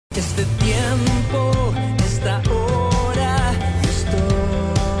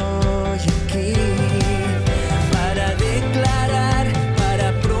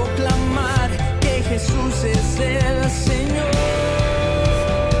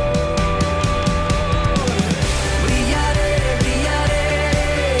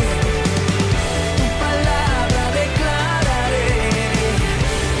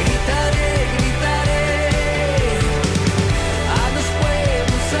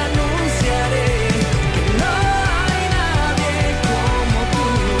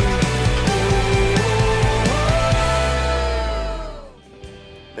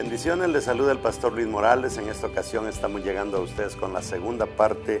Bendiciones, les saluda el pastor Luis Morales. En esta ocasión estamos llegando a ustedes con la segunda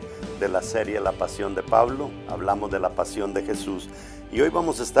parte de la serie La Pasión de Pablo. Hablamos de la pasión de Jesús y hoy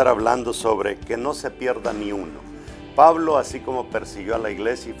vamos a estar hablando sobre que no se pierda ni uno. Pablo, así como persiguió a la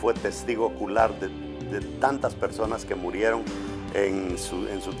iglesia y fue testigo ocular de tantas personas que murieron en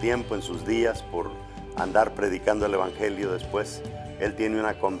su tiempo, en sus días, por andar predicando el evangelio, después él tiene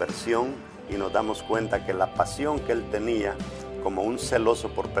una conversión y nos damos cuenta que la pasión que él tenía como un celoso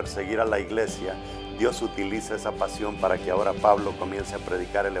por perseguir a la iglesia, Dios utiliza esa pasión para que ahora Pablo comience a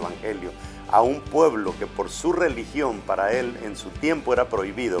predicar el evangelio a un pueblo que por su religión para él en su tiempo era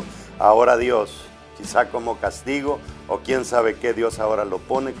prohibido. Ahora Dios, quizá como castigo o quién sabe qué, Dios ahora lo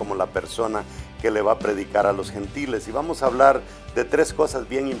pone como la persona que le va a predicar a los gentiles. Y vamos a hablar de tres cosas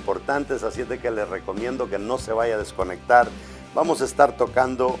bien importantes, así es de que les recomiendo que no se vaya a desconectar. Vamos a estar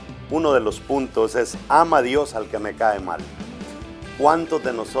tocando uno de los puntos, es ama a Dios al que me cae mal. ¿Cuántos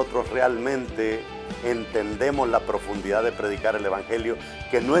de nosotros realmente entendemos la profundidad de predicar el evangelio?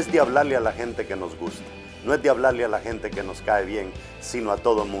 Que no es de hablarle a la gente que nos gusta, no es de hablarle a la gente que nos cae bien, sino a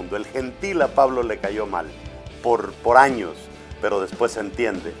todo mundo. El gentil a Pablo le cayó mal por años, pero después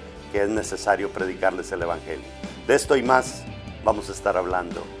entiende que es necesario predicarles el evangelio. De esto y más vamos a estar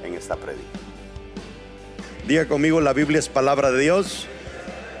hablando en esta prédica. Diga conmigo, la Biblia es palabra de Dios.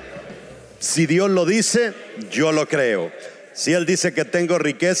 Si Dios lo dice, yo lo creo. Si Él dice que tengo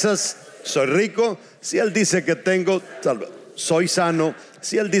riquezas, soy rico. Si Él dice que soy sano.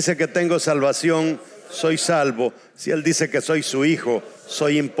 Si Él dice que tengo salvación, soy salvo. Si Él dice que soy su hijo,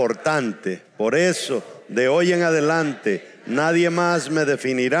 soy importante. Por eso, de hoy en adelante, nadie más me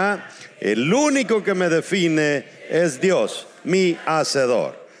definirá. El único que me define es Dios, mi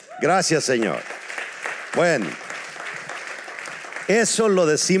hacedor. Gracias, Señor. Bueno, eso lo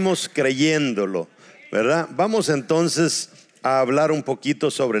decimos creyéndolo, ¿verdad? Vamos entonces a hablar un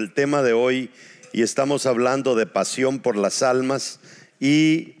poquito sobre el tema de hoy, y estamos hablando de pasión por las almas,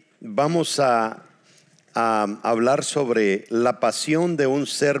 y vamos a hablar sobre la pasión de un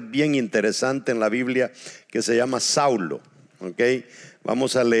ser bien interesante en la Biblia que se llama Saulo, ¿ok?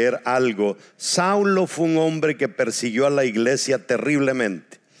 Vamos a leer algo. Saulo fue un hombre que persiguió a la iglesia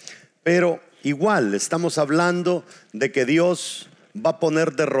terriblemente, pero igual estamos hablando de que Dios va a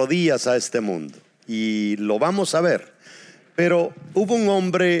poner de rodillas a este mundo y lo vamos a ver. Pero hubo un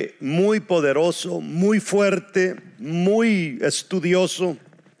hombre muy poderoso, muy fuerte, muy estudioso,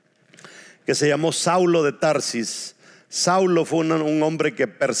 que se llamó Saulo de Tarsis. Saulo fue un hombre que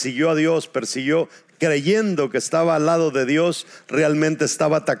persiguió a Dios, persiguió creyendo que estaba al lado de Dios, realmente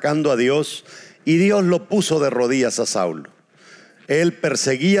estaba atacando a Dios, y Dios lo puso de rodillas a Saulo. Él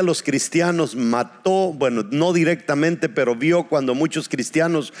perseguía a los cristianos, mató, bueno, no directamente, pero vio cuando muchos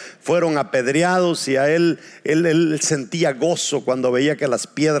cristianos fueron apedreados, y a él sentía gozo cuando veía que las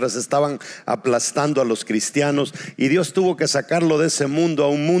piedras estaban aplastando a los cristianos, y Dios tuvo que sacarlo de ese mundo a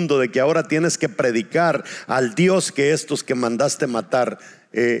un mundo de que ahora tienes que predicar al Dios que estos que mandaste matar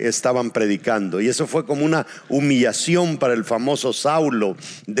estaban predicando. Y eso fue como una humillación para el famoso Saulo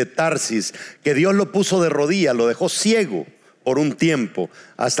de Tarsis, que Dios lo puso de rodillas, lo dejó ciego por un tiempo,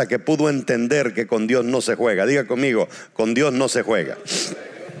 hasta que pudo entender que con Dios no se juega. Diga conmigo, con Dios no se juega.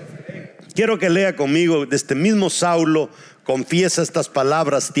 Quiero que lea conmigo. De este mismo Saulo confiesa estas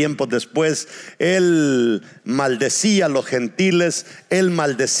palabras tiempos después. Él maldecía a los gentiles, él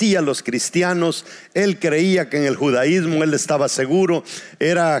maldecía a los cristianos, él creía que en el judaísmo él estaba seguro,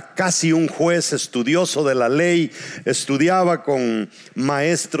 era casi un juez estudioso de la ley, estudiaba con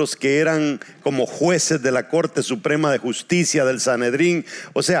maestros que eran como jueces de la Corte Suprema de Justicia del Sanedrín.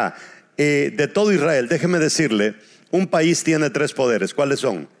 O sea, de todo Israel, déjeme decirle, un país tiene tres poderes. ¿Cuáles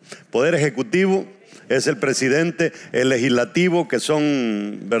son? Poder ejecutivo es el presidente, el legislativo, que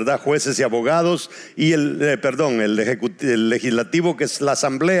son, ¿verdad?, jueces y abogados, y el legislativo, que es la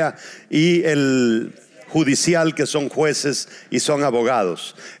asamblea, y el judicial, que son jueces y son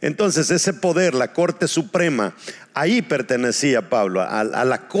abogados. Entonces ese poder, la Corte Suprema, ahí pertenecía Pablo, a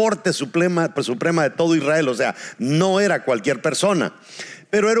la Corte Suprema de todo Israel. O sea, no era cualquier persona,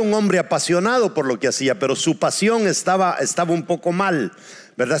 pero era un hombre apasionado por lo que hacía, pero su pasión estaba un poco mal,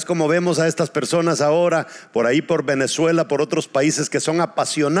 ¿verdad? Es como vemos a estas personas ahora por ahí, por Venezuela, por otros países, que son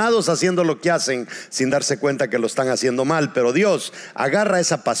apasionados haciendo lo que hacen sin darse cuenta que lo están haciendo mal. Pero Dios agarra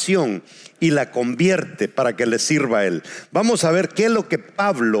esa pasión y la convierte para que le sirva a Él. Vamos a ver qué es lo que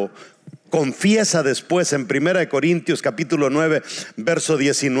Pablo confiesa después en 1 Corintios capítulo 9 verso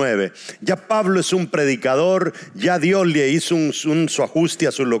 19. Ya Pablo es un predicador, ya Dios le hizo su ajuste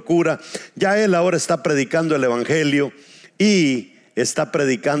a su locura, ya él ahora está predicando el evangelio, y está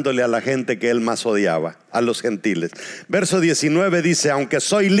predicándole a la gente que él más odiaba, a los gentiles. Verso 19 dice: aunque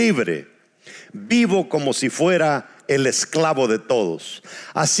soy libre, vivo como si fuera el esclavo de todos.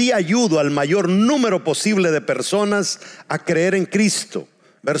 Así ayudo al mayor número posible de personas a creer en Cristo.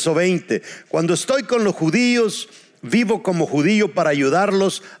 Verso 20: cuando estoy con los judíos, vivo como judío para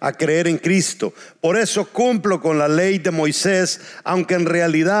ayudarlos a creer en Cristo. Por eso cumplo con la ley de Moisés, aunque en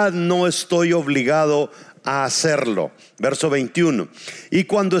realidad no estoy obligado a hacerlo. Verso 21: y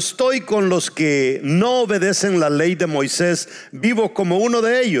cuando estoy con los que no obedecen la ley de Moisés, vivo como uno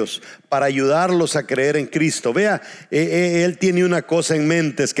de ellos para ayudarlos a creer en Cristo. Vea, él tiene una cosa en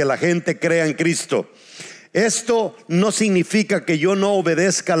mente, es que la gente crea en Cristo. Esto no significa que yo no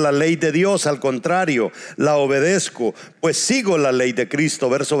obedezca la ley de Dios, al contrario, la obedezco, pues sigo la ley de Cristo.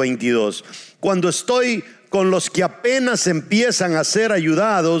 Verso 22: cuando estoy con los que apenas empiezan a ser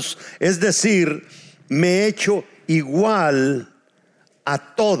ayudados, es decir, me he hecho igual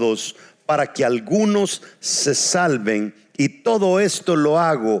a todos para que algunos se salven, y todo esto lo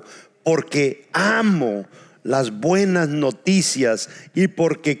hago porque amo las buenas noticias y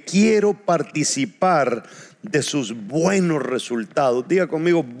porque quiero participar de sus buenos resultados. Diga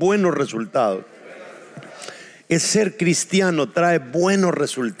conmigo: buenos resultados. El ser cristiano trae buenos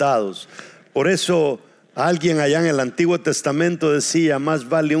resultados. Por eso alguien allá en el Antiguo Testamento decía: más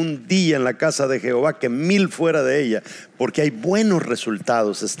vale un día en la casa de Jehová que 1000 fuera de ella, porque hay buenos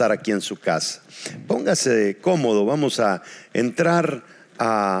resultados estar aquí en su casa. Póngase cómodo, vamos a entrar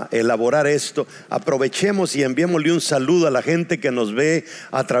a elaborar esto. Aprovechemos y enviémosle un saludo a la gente que nos ve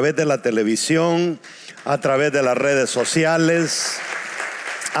a través de la televisión, a través de las redes sociales,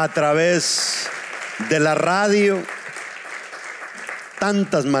 a través de la radio.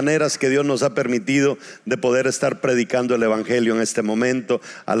 Tantas maneras que Dios nos ha permitido de poder estar predicando el evangelio en este momento.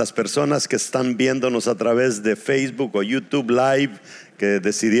 A las personas que están viéndonos a través de Facebook o YouTube Live, que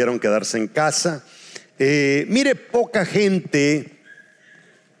decidieron quedarse en casa. Mire, poca gente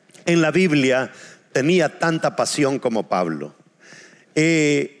en la Biblia tenía tanta pasión como Pablo.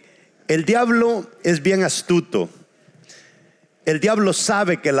 El diablo es bien astuto. El diablo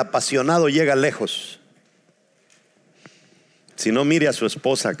sabe que el apasionado llega lejos. Si no, mire a su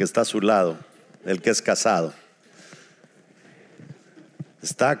esposa que está a su lado, el que es casado.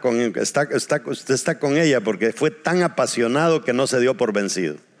 Usted está con ella porque fue tan apasionado que no se dio por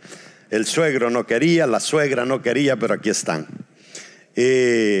vencido. El suegro no quería, la suegra no quería, pero aquí están.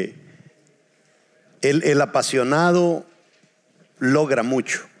 El apasionado logra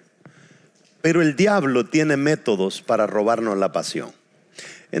mucho, pero el diablo tiene métodos para robarnos la pasión.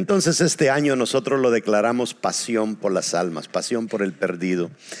 Entonces este año nosotros lo declaramos pasión por las almas, pasión por el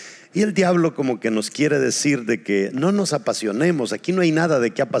perdido. Y el diablo como que nos quiere decir de que no nos apasionemos, aquí no hay nada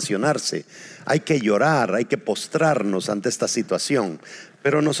de qué apasionarse. Hay que llorar, hay que postrarnos ante esta situación.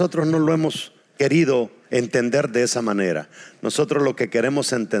 Pero nosotros no lo hemos querido entender de esa manera. Nosotros lo que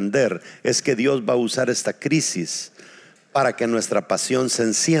queremos entender es que Dios va a usar esta crisis para que nuestra pasión se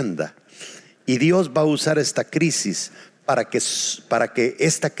encienda. Y Dios va a usar esta crisis para que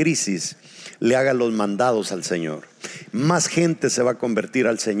esta crisis le haga los mandados al Señor. Más gente se va a convertir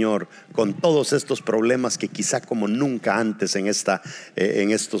al Señor con todos estos problemas que quizá como nunca antes en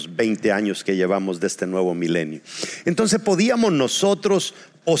estos 20 años que llevamos de este nuevo milenio. Entonces, ¿podíamos nosotros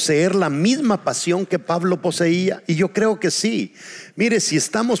poseer la misma pasión que Pablo poseía? Y yo creo que sí. Mire, si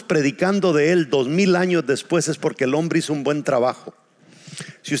estamos predicando de él 2000 años después, es porque el hombre hizo un buen trabajo.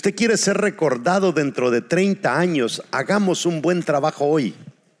 Si usted quiere ser recordado dentro de 30 años, hagamos un buen trabajo hoy.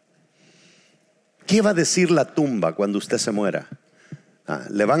 ¿Qué va a decir la tumba cuando usted se muera?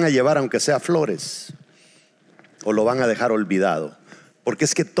 ¿Le van a llevar aunque sea flores? ¿O lo van a dejar olvidado? Porque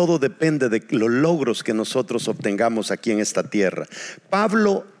es que todo depende de los logros que nosotros obtengamos aquí en esta tierra.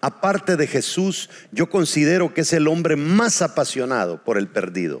 Pablo, aparte de Jesús, yo considero que es el hombre más apasionado por el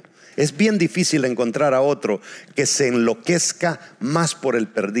perdido. Es bien difícil encontrar a otro que se enloquezca más por el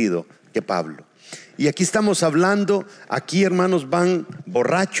perdido que Pablo. Y aquí estamos hablando, aquí hermanos van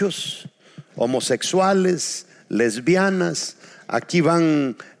borrachos, homosexuales, lesbianas, aquí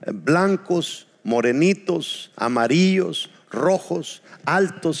van blancos, morenitos, amarillos, rojos,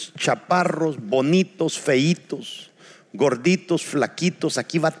 altos, chaparros, bonitos, feitos, gorditos, flaquitos,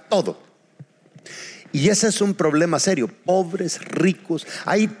 aquí va todo. Y ese es un problema serio. Pobres, ricos,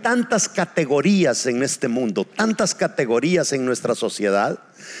 hay tantas categorías en este mundo, tantas categorías en nuestra sociedad,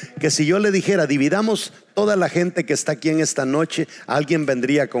 que si yo le dijera, dividamos toda la gente que está aquí en esta noche, alguien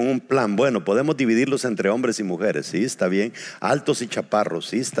vendría con un plan. Bueno, podemos dividirlos entre hombres y mujeres, sí, está bien. Altos y chaparros,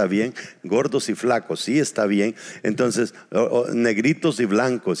 sí, está bien. Gordos y flacos, sí, está bien. Entonces, negritos y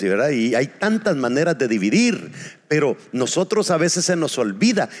blancos, ¿verdad? Y hay tantas maneras de dividir, pero nosotros a veces se nos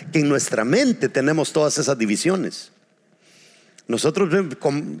olvida que en nuestra mente tenemos todas esas divisiones. Nosotros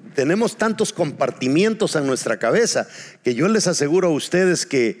tenemos tantos compartimientos en nuestra cabeza que yo les aseguro a ustedes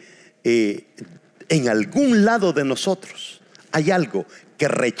que en algún lado de nosotros hay algo que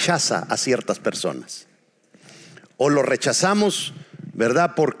rechaza a ciertas personas. O lo rechazamos,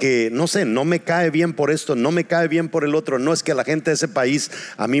 ¿verdad? Porque, no sé, no me cae bien por esto, no me cae bien por el otro. No es que la gente de ese país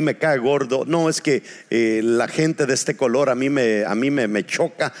a mí me cae gordo. No, es que la gente de este color a mí me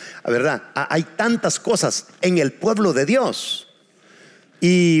choca, ¿verdad? Hay tantas cosas en el pueblo de Dios.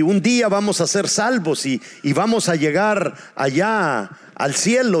 Y un día vamos a ser salvos y vamos a llegar allá al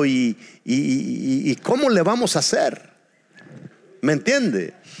cielo. ¿Y cómo le vamos a hacer? ¿Me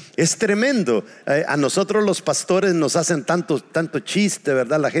entiende? Es tremendo. A nosotros los pastores nos hacen tanto chiste,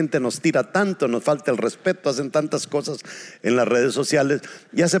 ¿verdad? La gente nos tira tanto, nos falta el respeto, hacen tantas cosas en las redes sociales.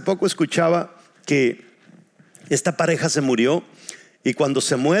 Y hace poco escuchaba que esta pareja se murió. Y cuando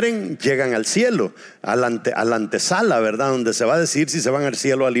se mueren llegan al cielo, a la antesala, ¿verdad? Donde se va a decir si se van al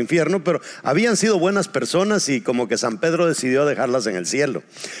cielo o al infierno. Pero habían sido buenas personas y como que San Pedro decidió dejarlas en el cielo.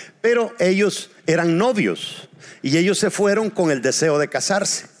 Pero ellos eran novios y ellos se fueron con el deseo de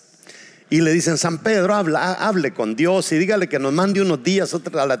casarse. Y le dicen, San Pedro, hable con Dios y dígale que nos mande unos días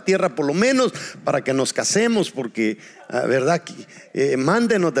a la tierra por lo menos para que nos casemos, porque, ¿verdad?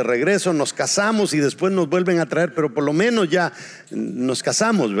 Mándenos de regreso, nos casamos y después nos vuelven a traer, pero por lo menos ya nos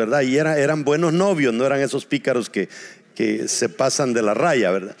casamos, ¿verdad? Y eran buenos novios, no eran esos pícaros que se pasan de la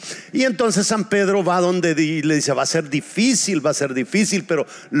raya, ¿verdad? Y entonces San Pedro va donde le dice, va a ser difícil, pero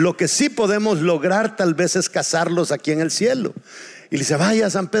lo que sí podemos lograr tal vez es casarlos aquí en el cielo. Y le dice, vaya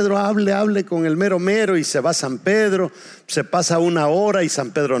San Pedro, hable con el mero. Y se va San Pedro, se pasa 1 hora y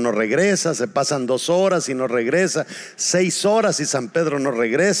San Pedro no regresa. Se pasan 2 horas y no regresa. 6 horas y San Pedro no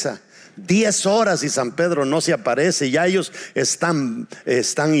regresa. 10 horas y San Pedro no se aparece. Ya ellos están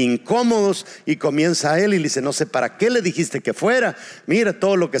incómodos. Y comienza él y le dice, no sé para qué le dijiste que fuera. Mira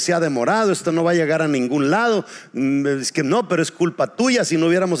todo lo que se ha demorado, esto no va a llegar a ningún lado. Es que no, pero es culpa tuya. Si no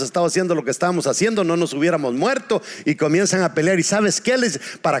hubiéramos estado haciendo lo que estábamos haciendo, no nos hubiéramos muerto. Y comienzan a pelear. Y ¿sabes qué? Les dice,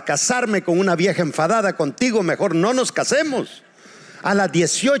 para casarme con una vieja enfadada contigo, mejor no nos casemos. A las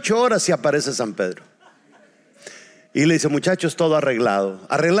 18 horas se aparece San Pedro y le dice, muchachos, todo arreglado.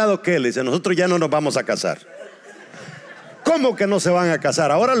 ¿Arreglado qué? Le dice, nosotros ya no nos vamos a casar. ¿Cómo que no se van a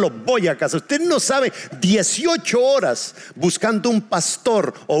casar? Ahora los voy a casar. Usted no sabe, 18 horas buscando un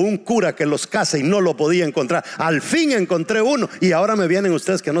pastor o un cura que los case y no lo podía encontrar. Al fin encontré uno y ahora me vienen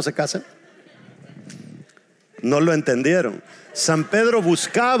ustedes que no se casan. No lo entendieron. San Pedro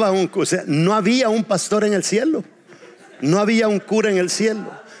buscaba o sea, no había un pastor en el cielo, no había un cura en el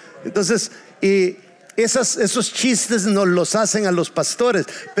cielo. Entonces, esos chistes nos los hacen a los pastores.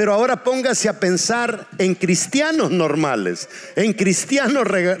 Pero ahora póngase a pensar en cristianos normales, en cristianos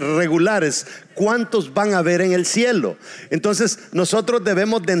regulares. ¿Cuántos van a haber en el cielo? Entonces nosotros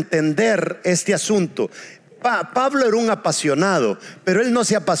debemos de entender este asunto. Pablo era un apasionado, pero él no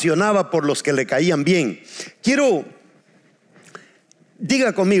se apasionaba por los que le caían bien.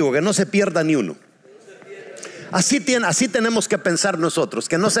 Diga conmigo que no se pierda ni uno. Así tenemos que pensar nosotros,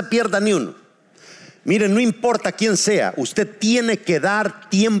 que no se pierda ni uno. Miren, no importa quién sea, usted tiene que dar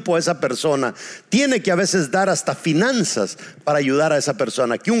tiempo a esa persona. Tiene que a veces dar hasta finanzas para ayudar a esa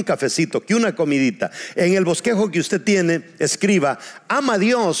persona. Que un cafecito, que una comidita. En el bosquejo que usted tiene, escriba, ¿ama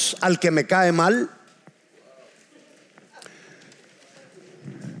Dios al que me cae mal?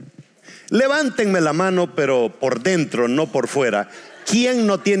 Levántenme la mano, pero por dentro, no por fuera. ¿Quién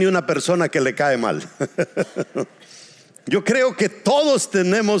no tiene una persona que le cae mal? Yo creo que todos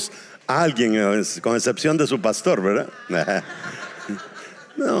tenemos a alguien, con excepción de su pastor, ¿verdad?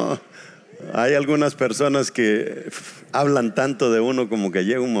 No, hay algunas personas que hablan tanto de uno como que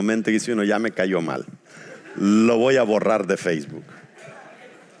llega un momento y dice uno, ya me cayó mal, lo voy a borrar de Facebook.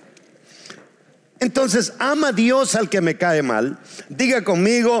 Entonces, ¿ama Dios al que me cae mal? Diga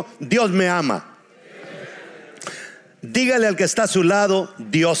conmigo, Dios me ama. Dígale al que está a su lado,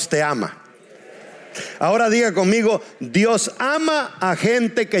 Dios te ama. Ahora diga conmigo, Dios ama a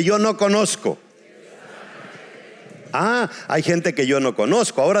gente que yo no conozco. Hay gente que yo no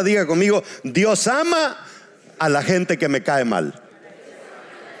conozco. Ahora diga conmigo, Dios ama a la gente que me cae mal.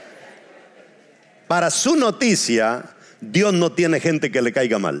 Para su noticia, Dios no tiene gente que le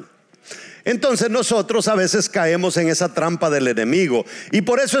caiga mal. Entonces nosotros a veces caemos en esa trampa del enemigo. Y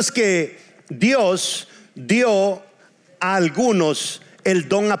por eso es que Dios dio a algunos el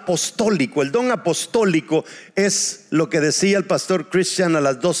don apostólico. El don apostólico es lo que decía el pastor Christian a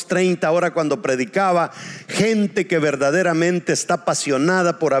las 2:30 ahora cuando predicaba: gente que verdaderamente está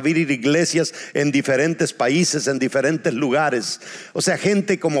apasionada por abrir iglesias en diferentes países, en diferentes lugares. O sea,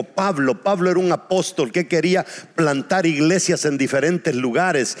 gente como Pablo. Pablo era un apóstol que quería plantar iglesias en diferentes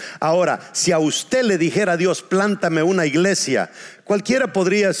lugares. Ahora, si a usted le dijera Dios: plántame una iglesia, cualquiera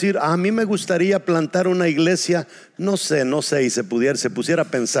podría decir: a mí me gustaría plantar una iglesia, no sé, y se pusiera a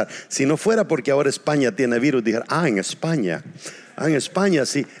pensar, si no fuera porque ahora España tiene virus, dijera: en España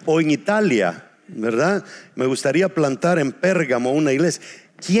sí, o en Italia, ¿verdad? Me gustaría plantar en Pérgamo una iglesia.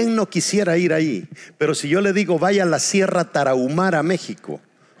 ¿Quién no quisiera ir ahí? Pero si yo le digo: vaya a la Sierra Tarahumara, México,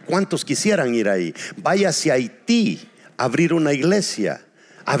 ¿cuántos quisieran ir ahí? Vaya hacia Haití a abrir una iglesia,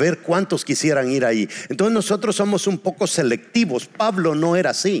 a ver cuántos quisieran ir ahí. Entonces nosotros somos un poco selectivos. Pablo no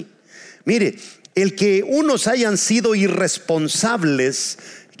era así. Mire, el que unos hayan sido irresponsables,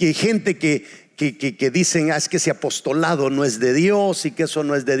 que hay gente que dicen: es que ese apostolado no es de Dios y que eso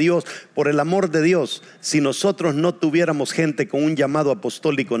no es de Dios. Por el amor de Dios, si nosotros no tuviéramos gente con un llamado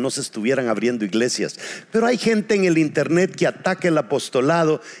apostólico, no se estuvieran abriendo iglesias. Pero hay gente en el internet que ataca el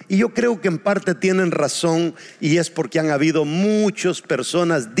apostolado, y yo creo que en parte tienen razón, y es porque han habido muchas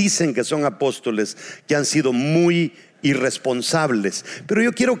personas, dicen que son apóstoles, que han sido muy irresponsables. Pero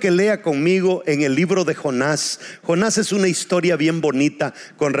yo quiero que lea conmigo en el libro de Jonás. Jonás es una historia bien bonita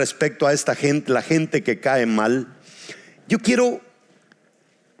con respecto a esta gente, la gente que cae mal. Yo quiero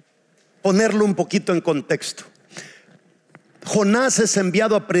ponerlo un poquito en contexto. Jonás es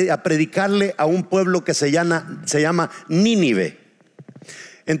enviado a predicarle a un pueblo que se llama Nínive.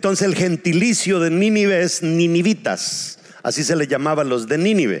 Entonces el gentilicio de Nínive es ninivitas, así se le llamaba a los de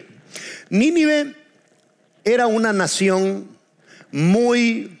Nínive. Nínive era una nación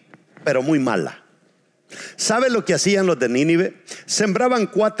pero muy mala. ¿Sabe lo que hacían los de Nínive? Sembraban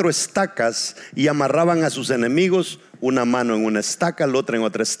 4 estacas y amarraban a sus enemigos, una mano en una estaca, la otra en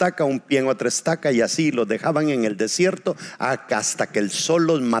otra estaca, un pie en otra estaca, y así los dejaban en el desierto hasta que el sol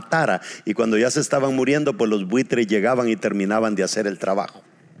los matara. Y cuando ya se estaban muriendo, pues los buitres llegaban y terminaban de hacer el trabajo.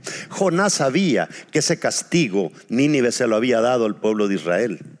 Jonás sabía que ese castigo Nínive se lo había dado al pueblo de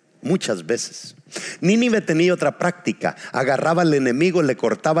Israel muchas veces. Nínive tenía otra práctica: agarraba al enemigo, le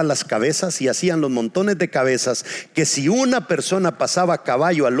cortaba las cabezas y hacían los montones de cabezas que si una persona pasaba a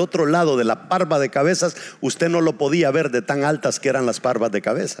caballo al otro lado de la parva de cabezas, usted no lo podía ver de tan altas que eran las parvas de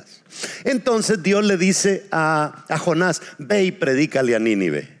cabezas. Entonces Dios le dice a Jonás: ve y predícale a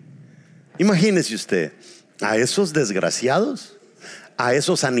Nínive. Imagínese usted, a esos desgraciados, a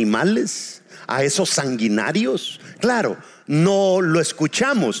esos animales, a esos sanguinarios. Claro, no lo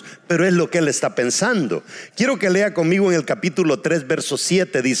escuchamos, pero es lo que él está pensando. Quiero que lea conmigo en el capítulo 3, verso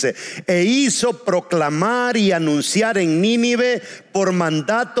 7. Dice: e hizo proclamar y anunciar en Nínive por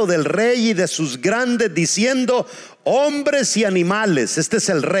mandato del rey y de sus grandes, diciendo: hombres y animales, este es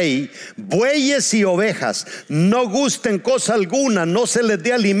el rey, bueyes y ovejas, no gusten cosa alguna, no se les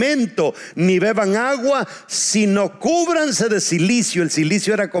dé alimento, ni beban agua, sino cúbranse de cilicio. El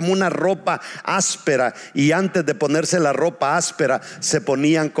cilicio era como una ropa áspera, y antes de ponerse la ropa áspera se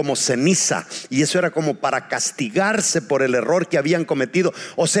ponían como ceniza, y eso era como para castigarse por el error que habían cometido.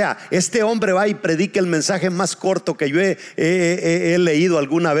 O sea, este hombre va y predica el mensaje más corto que yo he leído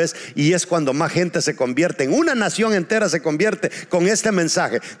alguna vez, y es cuando más gente se convierte. En una nación entera se convierte con este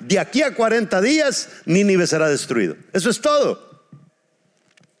mensaje: de aquí a 40 días Nínive será destruido. Eso es todo.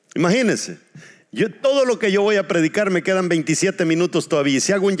 Imagínense, todo lo que yo voy a predicar me quedan 27 minutos todavía, y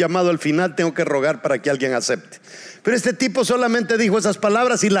si hago un llamado al final tengo que rogar para que alguien acepte. Pero este tipo solamente dijo esas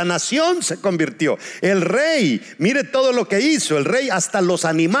palabras y la nación se convirtió. El rey, mire todo lo que hizo. El rey hasta los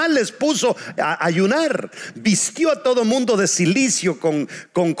animales puso a ayunar. Vistió a todo mundo de cilicio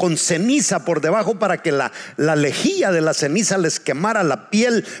con ceniza por debajo, para que la lejía de la ceniza les quemara la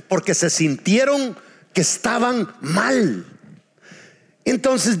piel, porque se sintieron que estaban mal.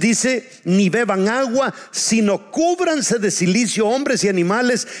 Entonces dice: ni beban agua, sino cúbranse de cilicio hombres y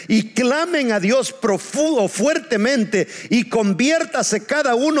animales, y clamen a Dios profundo, fuertemente, y conviértase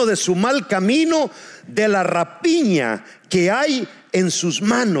cada uno de su mal camino, de la rapiña que hay en sus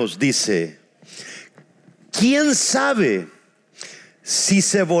manos. Dice: ¿quién sabe si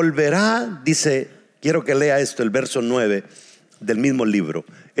se volverá? Dice, quiero que lea esto, el verso 9 del mismo libro.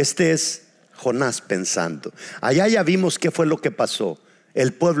 Este es Jonás pensando. Allá ya vimos qué fue lo que pasó.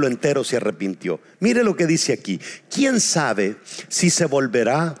 El pueblo entero se arrepintió. Mire lo que dice aquí: ¿quién sabe si se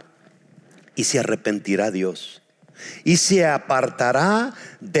volverá y se arrepentirá Dios? y se apartará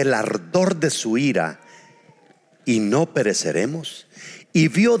del ardor de su ira, y no pereceremos. Y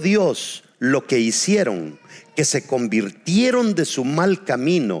vio Dios lo que hicieron, que se convirtieron de su mal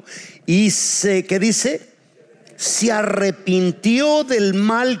camino, y ¿qué dice? Se arrepintió del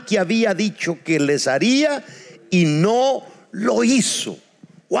mal que había dicho que les haría, y no lo hizo.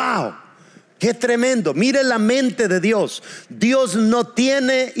 ¡Wow! ¡Qué tremendo! Mire la mente de Dios. Dios no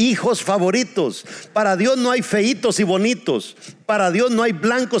tiene hijos favoritos. Para Dios no hay feitos y bonitos. Para Dios no hay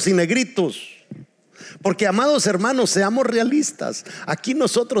blancos y negritos. Porque, amados hermanos, seamos realistas. Aquí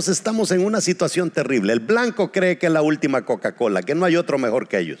nosotros estamos en una situación terrible. El blanco cree que es la última Coca-Cola, que no hay otro mejor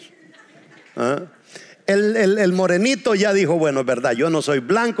que ellos. El morenito ya dijo, bueno, es verdad, yo no soy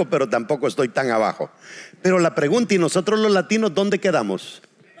blanco, pero tampoco estoy tan abajo. Pero la pregunta, ¿y nosotros los latinos dónde quedamos?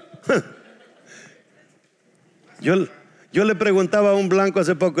 Yo le preguntaba a un blanco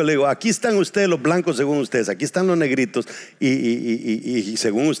hace poco, le digo, aquí están ustedes los blancos según ustedes, aquí están los negritos, y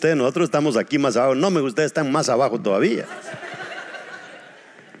según ustedes nosotros estamos aquí más abajo. No, ustedes están más abajo todavía.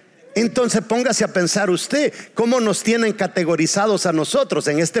 Entonces póngase a pensar usted cómo nos tienen categorizados a nosotros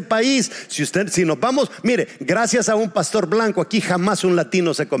en este país. Si nos vamos, mire, gracias a un pastor blanco aquí jamás un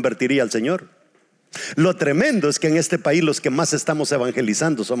latino se convertiría al Señor. Lo tremendo es que en este país los que más estamos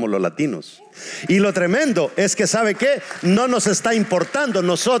evangelizando somos los latinos. Y lo tremendo es que, ¿sabe qué? No nos está importando.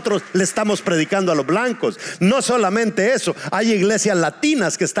 Nosotros le estamos predicando a los blancos. No solamente eso, hay iglesias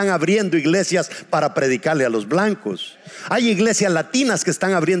latinas que están abriendo iglesias para predicarle a los blancos. Hay iglesias latinas que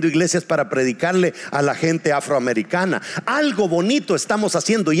están abriendo iglesias para predicarle a la gente afroamericana. Algo bonito estamos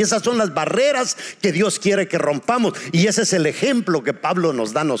haciendo, y esas son las barreras que Dios quiere que rompamos. Y ese es el ejemplo que Pablo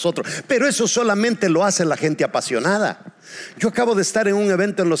nos da a nosotros. Pero eso solamente lo hace la gente apasionada. Yo acabo de estar en un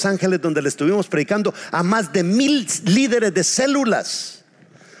evento en Los Ángeles donde le estuvimos predicando a más de 1000 líderes de células.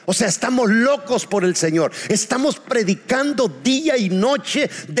 O sea, estamos locos por el Señor. Estamos predicando día y noche,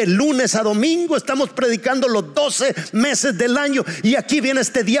 de lunes a domingo. Estamos predicando los 12 meses del año. Y aquí viene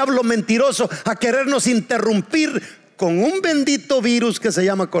este diablo mentiroso a querernos interrumpir con un bendito virus que se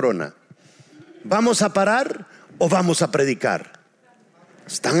llama corona. ¿Vamos a parar o vamos a predicar?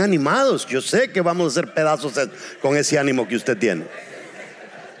 Están animados. Yo sé que vamos a hacer pedazos con ese ánimo que usted tiene.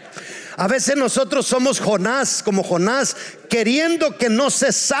 A veces nosotros somos Jonás, como Jonás, queriendo que no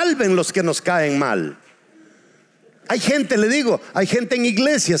se salven los que nos caen mal. Hay gente, le digo, hay gente en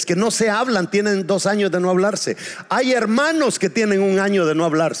iglesias que no se hablan, tienen 2 años de no hablarse. Hay hermanos que tienen 1 año de no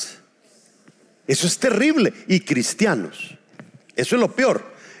hablarse. Eso es terrible. Y cristianos. Eso es lo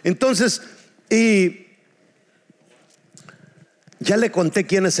peor. Entonces, ya le conté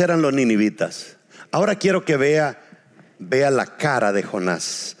quiénes eran los ninivitas. Ahora quiero que vea la cara de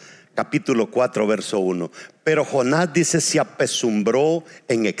Jonás. Capítulo 4, verso 1. Pero Jonás, dice, se apesumbró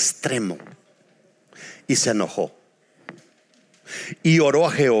en extremo y se enojó. Y oró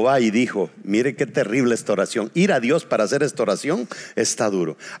a Jehová y dijo, mire qué terrible esta oración. Ir a Dios para hacer esta oración está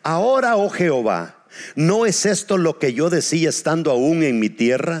duro. Ahora, oh Jehová, ¿no es esto lo que yo decía estando aún en mi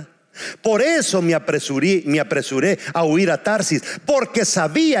tierra? Por eso me apresuré a huir a Tarsis, porque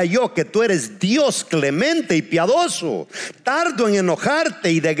sabía yo que tú eres Dios clemente y piadoso, tardo en enojarte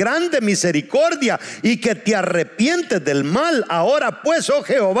y de grande misericordia, y que te arrepientes del mal. Ahora pues, oh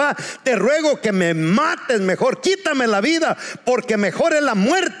Jehová, te ruego que me mates mejor, quítame la vida, porque mejor es la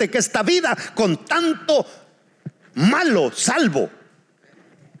muerte que esta vida con tanto malo salvo.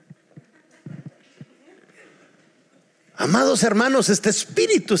 Amados hermanos, este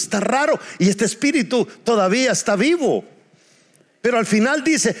espíritu está raro y este espíritu todavía está vivo. Pero al final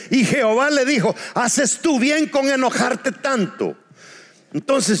dice, y Jehová le dijo, haces tú bien con enojarte tanto.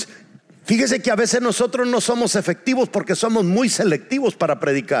 Entonces, fíjese que a veces nosotros no somos efectivos porque somos muy selectivos para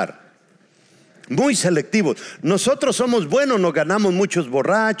predicar. Muy selectivos. Nosotros somos buenos, nos ganamos muchos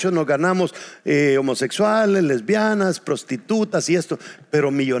borrachos, nos ganamos homosexuales, lesbianas, prostitutas y esto. Pero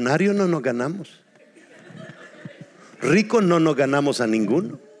millonarios no nos ganamos. Ricos no nos ganamos a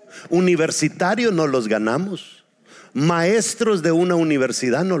ninguno. Universitarios no los ganamos. Maestros de una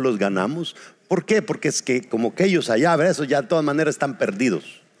universidad no los ganamos. ¿Por qué? Porque es que como que ellos allá, esos ya de todas maneras están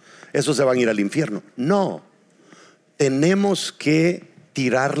perdidos. Esos se van a ir al infierno. No, tenemos que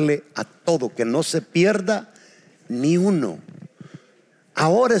tirarle a todo, que no se pierda ni uno.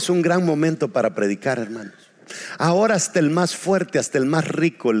 Ahora es un gran momento para predicar, hermanos. Ahora hasta el más fuerte, hasta el más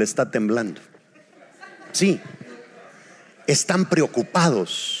rico le está temblando. Sí. Están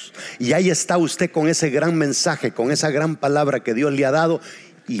preocupados. Y ahí está usted con ese gran mensaje, con esa gran palabra que Dios le ha dado.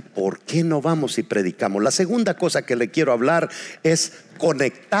 ¿Y por qué no vamos y predicamos? La segunda cosa que le quiero hablar es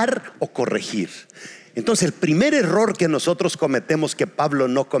conectar o corregir. Entonces el primer error que nosotros cometemos, que Pablo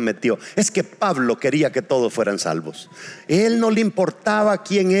no cometió, es que Pablo quería que todos fueran salvos. Él no le importaba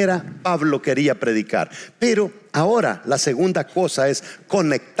quién era, Pablo quería predicar. Pero ahora la segunda cosa es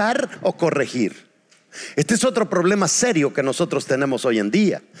conectar o corregir. Este es otro problema serio que nosotros tenemos hoy en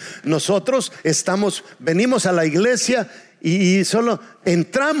día. Nosotros venimos a la iglesia y solo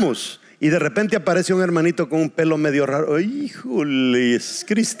entramos, y de repente aparece un hermanito con un pelo medio raro. ¡Ay, híjole! Es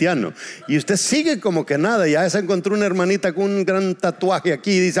cristiano. Y usted sigue como que nada. Ya se encontró una hermanita con un gran tatuaje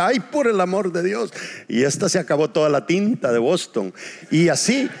aquí y dice: ¡ay, por el amor de Dios! Y esta se acabó toda la tinta de Boston. Y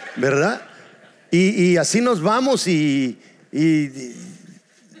así, ¿verdad? Y así nos vamos y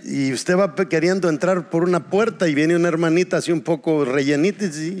usted va queriendo entrar por una puerta y viene una hermanita así un poco rellenita y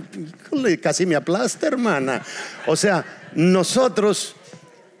dice: híjole, casi me aplasta, hermana. O sea, nosotros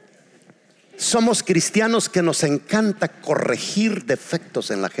somos cristianos que nos encanta corregir defectos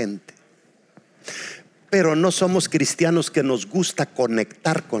en la gente, pero no somos cristianos que nos gusta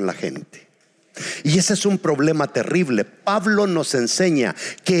conectar con la gente. Y ese es un problema terrible. Pablo nos enseña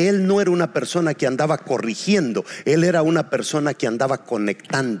que él no era una persona que andaba corrigiendo, él era una persona que andaba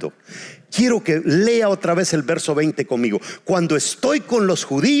conectando. Quiero que lea otra vez el verso 20 conmigo. Cuando estoy con los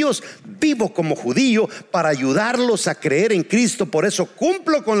judíos, vivo como judío para ayudarlos a creer en Cristo. Por eso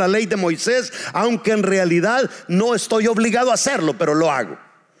cumplo con la ley de Moisés, aunque en realidad no estoy obligado a hacerlo, pero lo hago.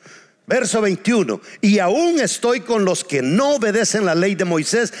 Verso 21: y aún estoy con los que no obedecen la ley de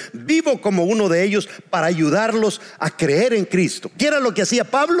Moisés, vivo como uno de ellos para ayudarlos a creer en Cristo. ¿Qué era lo que hacía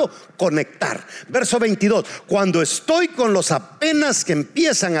Pablo? Conectar. Verso 22: cuando estoy con los apenas que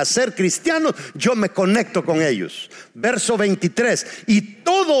empiezan a ser cristianos, yo me conecto con ellos. Verso 23: y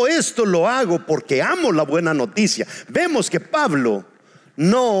todo esto lo hago porque amo la buena noticia. Vemos que Pablo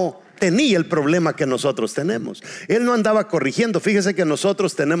no tenía el problema que nosotros tenemos. Él no andaba corrigiendo. Fíjese que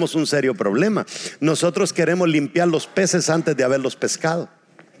nosotros tenemos un serio problema. Nosotros queremos limpiar los peces antes de haberlos pescado.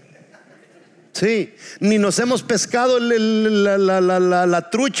 Sí, ni nos hemos pescado la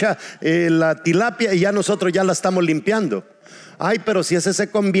trucha, la tilapia, y ya nosotros ya la estamos limpiando. Ay, pero si ese se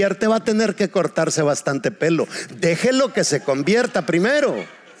convierte, va a tener que cortarse bastante pelo. Déjelo que se convierta primero.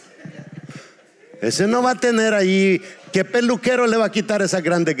 Ese no va a tener ahí. ¿Qué peluquero le va a quitar esas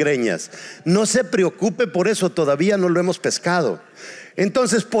grandes greñas? No se preocupe por eso, todavía no lo hemos pescado.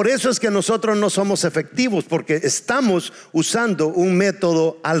 Entonces, por eso es que nosotros no somos efectivos, porque estamos usando un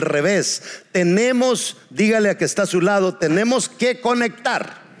método al revés. Dígale a que está a su lado, tenemos que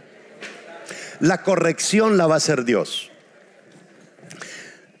conectar. La corrección la va a hacer Dios.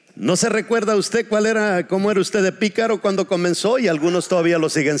 ¿No se recuerda usted cómo era usted de pícaro cuando comenzó? Y algunos todavía lo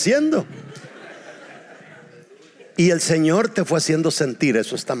siguen siendo. Y el Señor te fue haciendo sentir: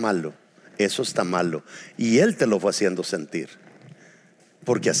 eso está malo, eso está malo. Y Él te lo fue haciendo sentir.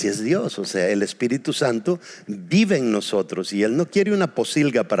 Porque así es Dios. O sea, el Espíritu Santo vive en nosotros y Él no quiere una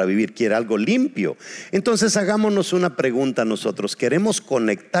pocilga para vivir, quiere algo limpio. Entonces hagámonos una pregunta nosotros: ¿queremos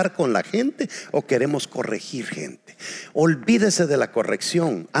conectar con la gente o queremos corregir gente? Olvídese de la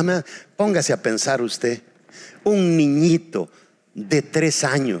corrección. Póngase a pensar usted, un niñito de 3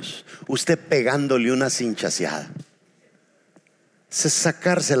 años, usted pegándole una cinchaseada,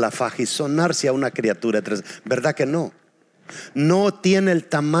 sacarse la faja y sonarse a una criatura de 3 años. ¿Verdad que no? No tiene el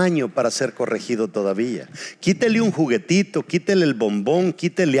tamaño para ser corregido todavía. Quítele un juguetito, quítele el bombón,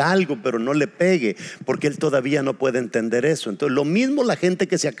 quítele algo, pero no le pegue, porque él todavía no puede entender eso. Entonces, lo mismo la gente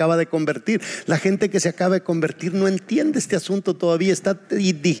que se acaba de convertir. La gente que se acaba de convertir no entiende este asunto todavía, está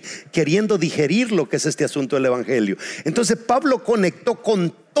queriendo digerir lo que es este asunto del evangelio. Entonces Pablo conectó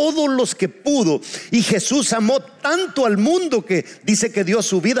con todos los que pudo, y Jesús amó tanto al mundo que dice que dio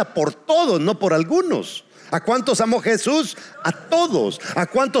su vida por todos, no por algunos. ¿A cuántos amó Jesús? A todos. ¿A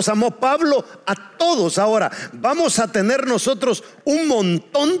cuántos amó Pablo? A todos. Ahora, vamos a tener nosotros un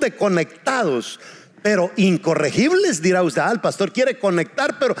montón de conectados, pero incorregibles, dirá usted. El pastor quiere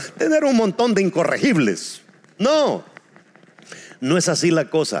conectar, pero tener un montón de incorregibles. No, no es así la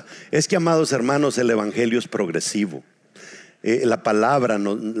cosa. Es que, amados hermanos, el evangelio es progresivo. La palabra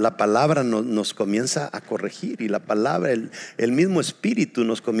nos comienza a corregir, y la palabra, el mismo Espíritu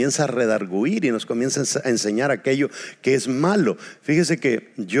nos comienza a redarguir y nos comienza a enseñar aquello que es malo. Fíjese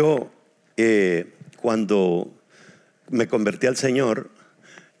que yo, cuando me convertí al Señor,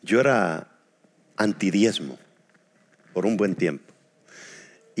 yo era antidiezmo por un buen tiempo,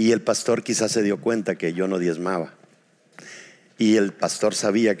 y el pastor quizás se dio cuenta que yo no diezmaba, y el pastor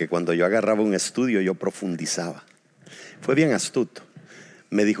sabía que cuando yo agarraba un estudio yo profundizaba. Fue bien astuto.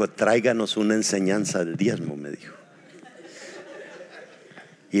 Me dijo: tráiganos una enseñanza del diezmo, me dijo.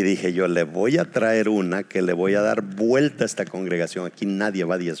 Y dije yo: le voy a traer una que le voy a dar vuelta a esta congregación. Aquí nadie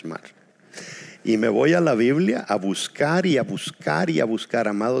va a diezmar. Y me voy a la Biblia a buscar y a buscar y a buscar,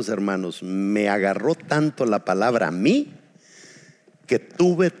 amados hermanos. Me agarró tanto la palabra a mí que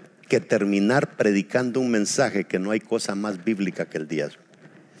tuve que terminar predicando un mensaje que no hay cosa más bíblica que el diezmo.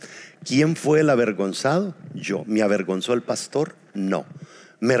 ¿Quién fue el avergonzado? Yo. ¿Me avergonzó el pastor? No.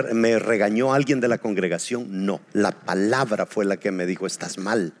 ¿Me regañó alguien de la congregación? No. La palabra fue la que me dijo: estás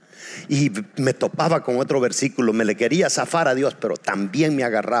mal. Y me topaba con otro versículo, me le quería zafar a Dios, pero también me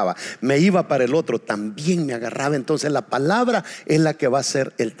agarraba. Me iba para el otro, también me agarraba. Entonces la palabra es la que va a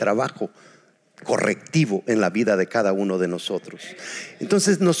hacer el trabajo correctivo en la vida de cada uno de nosotros.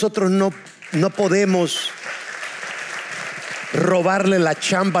 Entonces nosotros no podemos robarle la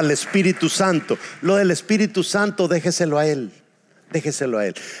chamba al Espíritu Santo. Lo del Espíritu Santo, déjeselo a Él. Déjeselo a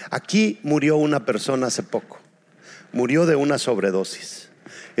Él. Aquí murió una persona hace poco. Murió de una sobredosis.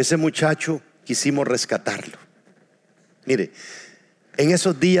 Ese muchacho quisimos rescatarlo. Mire, en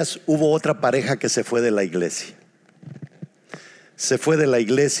esos días hubo otra pareja que se fue de la iglesia. Se fue de la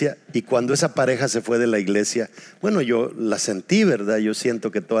iglesia, y cuando esa pareja se fue de la iglesia, bueno, yo la sentí, ¿verdad? Yo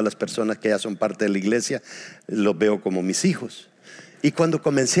siento que todas las personas que ya son parte de la iglesia los veo como mis hijos. Y cuando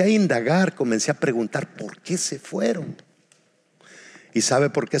comencé a indagar, comencé a preguntar ¿por qué se fueron? ¿Y sabe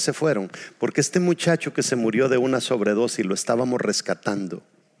por qué se fueron? Porque este muchacho que se murió de una sobredosis lo estábamos rescatando.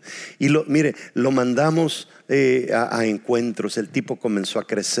 Y mire, lo mandamos a encuentros. El tipo comenzó a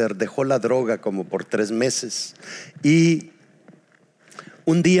crecer, dejó la droga como por 3 meses. Y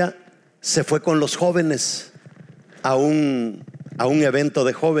un día se fue con los jóvenes a un evento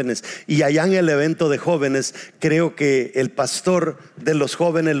de jóvenes. Y allá en el evento de jóvenes, creo que el pastor de los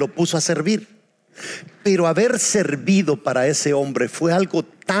jóvenes lo puso a servir. Pero haber servido para ese hombre fue algo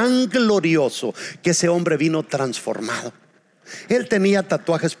tan glorioso que ese hombre vino transformado. Él tenía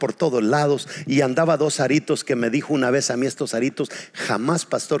tatuajes por todos lados y andaba 2 aritos que me dijo una vez a mí: estos aritos jamás,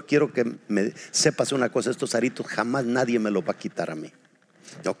 pastor, quiero que me sepas una cosa, estos aritos jamás nadie me los va a quitar a mí.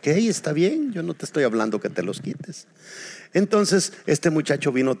 Ok, está bien, yo no te estoy hablando que te los quites. Entonces este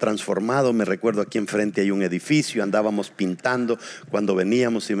muchacho vino transformado. Me recuerdo, aquí enfrente hay un edificio, andábamos pintando cuando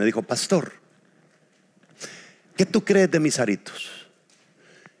veníamos y me dijo: pastor, ¿qué tú crees de mis aritos?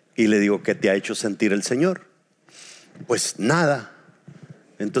 Y le digo: ¿qué te ha hecho sentir el Señor? Pues nada.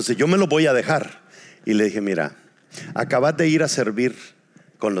 Entonces yo me lo voy a dejar. Y le dije: mira, acabas de ir a servir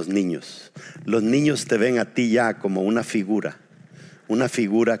con los niños. Los niños te ven a ti ya como una figura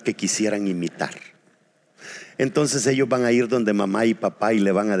que quisieran imitar. Entonces ellos van a ir donde mamá y papá y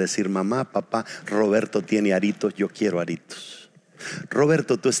le van a decir: mamá, papá, Roberto tiene aritos, yo quiero aritos.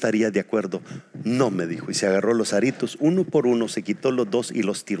 Roberto, ¿tú estarías de acuerdo? No, me dijo. Y se agarró los aritos, uno por uno, se quitó los 2 y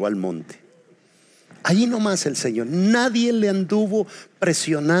los tiró al monte. Allí nomás el Señor. Nadie le anduvo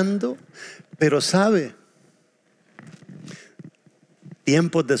presionando. Pero sabe,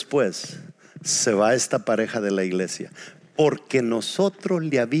 tiempos después se va esta pareja de la iglesia porque nosotros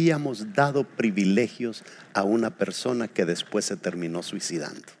le habíamos dado privilegios a una persona que después se terminó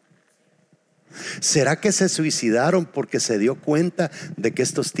suicidando. ¿Será que se suicidaron porque se dio cuenta de que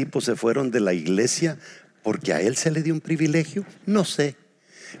estos tipos se fueron de la iglesia porque a él se le dio un privilegio? No sé.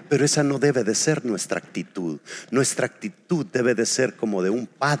 Pero esa no debe de ser nuestra actitud. Nuestra actitud debe de ser como de un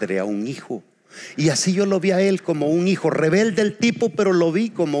padre a un hijo. Y así yo lo vi a él, como un hijo. Rebelde el tipo, pero lo vi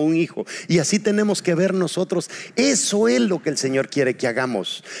como un hijo. Y así tenemos que ver nosotros. Eso es lo que el Señor quiere que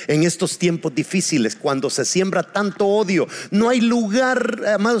hagamos en estos tiempos difíciles, cuando se siembra tanto odio. No hay lugar,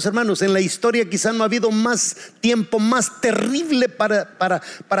 amados hermanos, en la historia quizá no ha habido más tiempo más terrible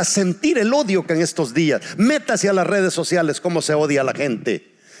para sentir el odio que en estos días. Métase a las redes sociales, cómo se odia a la gente.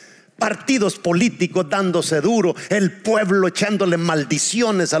 Partidos políticos dándose duro, el pueblo echándole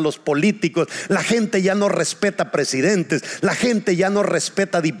maldiciones a los políticos. La gente ya no respeta presidentes, la gente ya no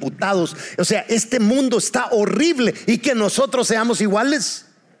respeta diputados. O sea, este mundo está horrible. ¿Y que nosotros seamos iguales?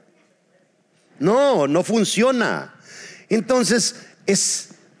 No, no funciona. Entonces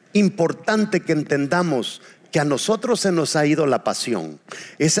es importante que entendamos que a nosotros se nos ha ido la pasión,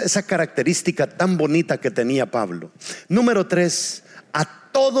 esa característica tan bonita que tenía Pablo. Número 3, a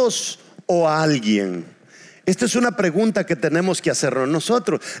todos o a alguien. Esta es una pregunta que tenemos que hacernos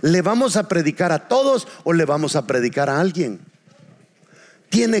nosotros. ¿Le vamos a predicar a todos o le vamos a predicar a alguien?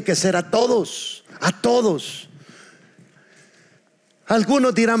 Tiene que ser a todos, a todos.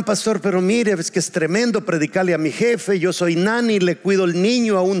 Algunos dirán: pastor, pero mire, es que es tremendo predicarle a mi jefe. Yo soy nani, le cuido el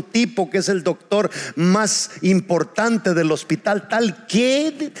niño a un tipo que es el doctor más importante del hospital tal,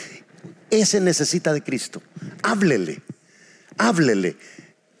 que ese necesita de Cristo. Háblele.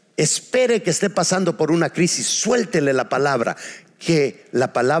 Espere que esté pasando por una crisis, suéltele la palabra, que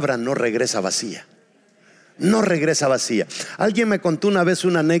la palabra no regresa vacía. no regresa vacía. Alguien me contó una vez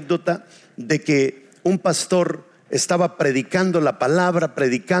una anécdota de que un pastor estaba predicando la palabra,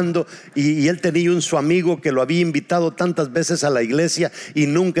 y él tenía su amigo que lo había invitado tantas veces a la iglesia y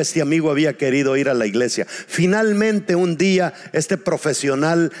nunca este amigo había querido ir a la iglesia. Finalmente un día este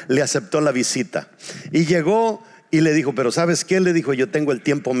profesional le aceptó la visita y llegó y le dijo: pero ¿sabes qué? Le dijo: yo tengo el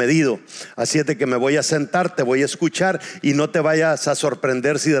tiempo medido, así es de que me voy a sentar, te voy a escuchar y no te vayas a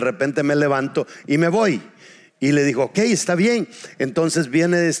sorprender si de repente me levanto y me voy. Y le dijo: ok, está bien. Entonces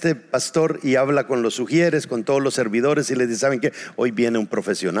viene este pastor y habla con los sugieres, con todos los servidores, y les dice: ¿saben qué? Hoy viene un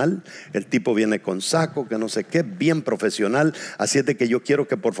profesional, el tipo viene con saco, que no sé qué, bien profesional. Así es de que yo quiero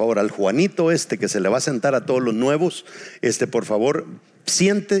que por favor al Juanito que se le va a sentar a todos los nuevos, por favor,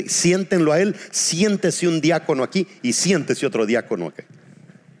 siéntenlo a él, siéntese un diácono aquí y siéntese otro diácono aquí.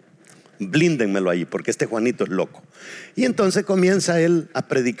 Blíndenmelo ahí, porque este Juanito es loco. Y entonces comienza él a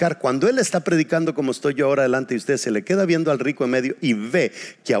predicar. Cuando él está predicando como estoy yo ahora delante de usted, se le queda viendo al rico en medio y ve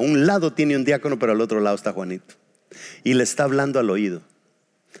que a un lado tiene un diácono, pero al otro lado está Juanito, y le está hablando al oído.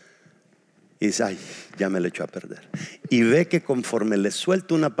 Y dice: ay, ya me le echó a perder. Y ve que conforme le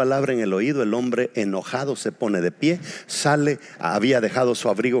suelta una palabra en el oído, el hombre enojado se pone de pie, sale, había dejado su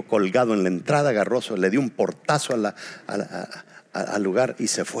abrigo colgado en la entrada, agarró, le dio un portazo al lugar y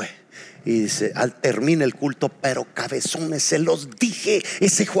se fue. Y dice: termina el culto, pero cabezones, se los dije,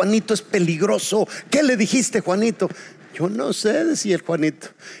 ese Juanito es peligroso. ¿Qué le dijiste, Juanito? Yo no sé, decía el Juanito.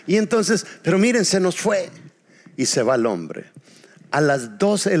 Y entonces, pero miren, se nos fue. Y se va el hombre. A las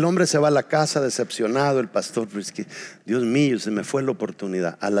 12 el hombre se va a la casa decepcionado. El pastor: pues que, Dios mío, se me fue la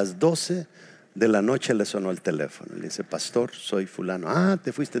oportunidad. A las 12 de la noche le sonó el teléfono. Le dice: pastor, soy fulano. Ah,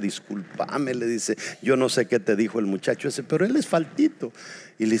 te fuiste, discúlpame. Le dice: yo no sé qué te dijo el muchacho ese, pero él es faltito.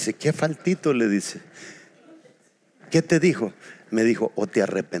 Y le dice: ¿qué faltito? Le dice: ¿qué te dijo? Me dijo: o te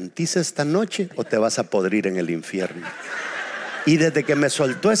arrepentís esta noche o te vas a podrir en el infierno. Y desde que me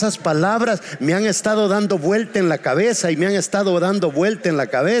soltó esas palabras me han estado dando vuelta en la cabeza, y me han estado dando vuelta en la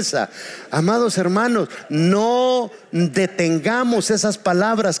cabeza. Amados hermanos, no detengamos esas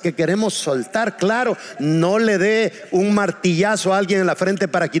palabras que queremos soltar. Claro, no le dé un martillazo a alguien en la frente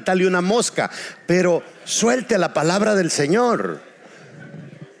para quitarle una mosca, pero suelte la palabra del Señor.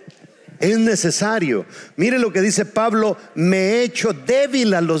 Es necesario. Mire lo que dice Pablo: me he hecho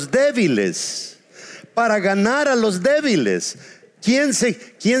débil a los débiles para ganar a los débiles. ¿Quién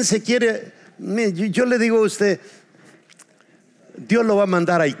se quiere? Yo le digo a usted, Dios lo va a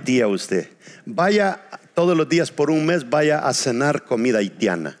mandar a Haití a usted. Vaya todos los días por un mes, vaya a cenar comida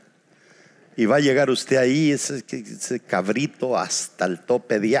haitiana. Y va a llegar usted ahí, ese cabrito hasta el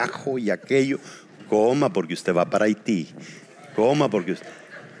tope de ajo y aquello. Coma, porque usted va para Haití. Coma, porque usted...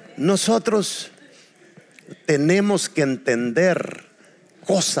 Nosotros tenemos que entender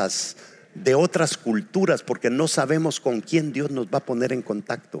cosas de otras culturas, porque no sabemos con quién Dios nos va a poner en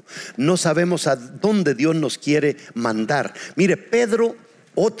contacto. No sabemos a dónde Dios nos quiere mandar. Mire, Pedro,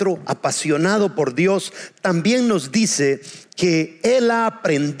 otro apasionado por Dios, también nos dice que él ha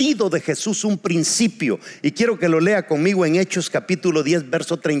aprendido de Jesús un principio, y quiero que lo lea conmigo en Hechos capítulo 10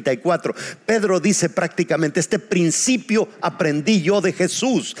 verso 34. Pedro dice prácticamente: este principio aprendí yo de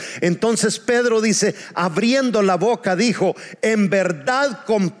Jesús. Entonces Pedro dice, abriendo la boca, dijo: en verdad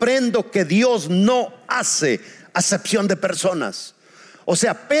comprendo que Dios no hace acepción de personas. O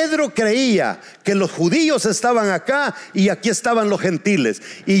sea, Pedro creía que los judíos estaban acá y aquí estaban los gentiles,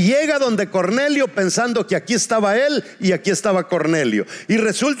 y llega donde Cornelio pensando que aquí estaba él y aquí estaba Cornelio. Y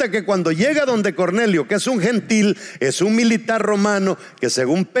resulta que cuando llega donde Cornelio, que es un gentil, es un militar romano, que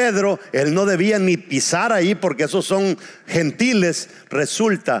según Pedro él no debía ni pisar ahí porque esos son gentiles,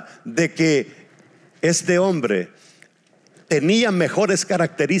 resulta de que este hombre tenía mejores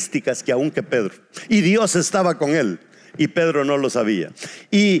características que aún que Pedro, y Dios estaba con él. Y Pedro no lo sabía.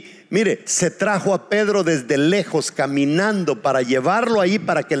 Y mire, se trajo a Pedro desde lejos caminando para llevarlo ahí,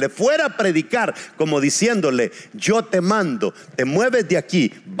 para que le fuera a predicar, como diciéndole: yo te mando, te mueves de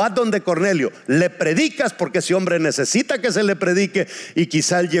aquí, vas donde Cornelio, le predicas, porque ese hombre necesita que se le predique. Y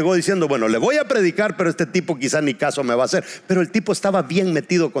quizá él llegó diciendo: bueno, le voy a predicar, pero este tipo quizá ni caso me va a hacer. Pero el tipo estaba bien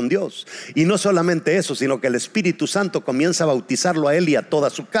metido con Dios. Y no solamente eso, sino que el Espíritu Santo comienza a bautizarlo a él y a toda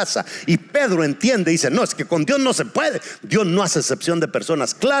su casa. Y Pedro entiende y dice: no, es que con Dios no se puede. Dios no hace excepción de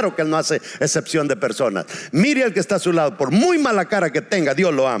personas. Claro que Él no hace excepción de personas. Mire al que está a su lado, por muy mala cara que tenga,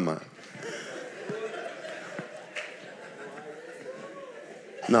 Dios lo ama.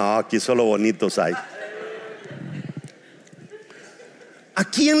 No, aquí solo bonitos hay. ¿A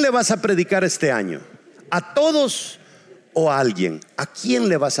quién le vas a predicar este año? ¿A todos o a alguien? ¿A quién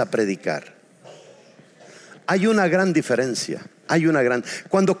le vas a predicar? Hay una gran diferencia.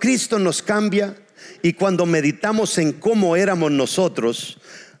 Cuando Cristo nos cambia, Y cuando meditamos en cómo éramos nosotros,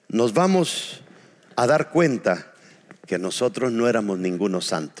 nos vamos a dar cuenta que nosotros no éramos ningunos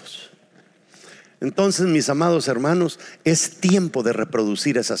santos. Entonces, mis amados hermanos, es tiempo de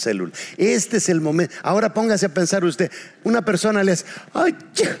reproducir esa célula. Este es el momento. Ahora póngase a pensar usted, una persona le dice,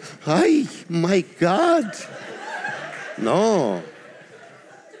 ay, my God. No.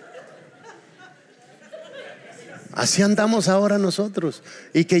 Así andamos ahora nosotros.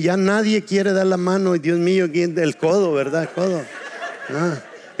 Y que ya nadie quiere dar la mano. Y Dios mío, el codo, ¿verdad? El codo.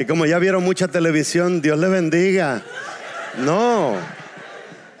 Y como ya vieron mucha televisión, Dios le bendiga. No.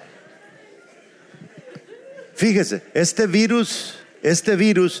 Fíjese, este virus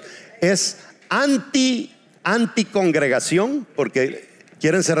es anticongregación, porque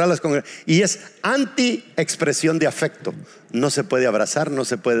quieren cerrar las congregaciones, y es anti-expresión de afecto. No se puede abrazar, no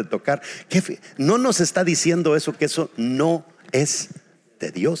se puede tocar. No nos está diciendo eso, que eso no es de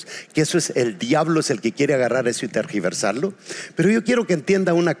Dios, que eso es el diablo, es el que quiere agarrar eso y tergiversarlo. Pero yo quiero que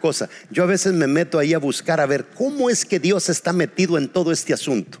entienda una cosa. Yo a veces me meto ahí a buscar a ver cómo es que Dios está metido en todo este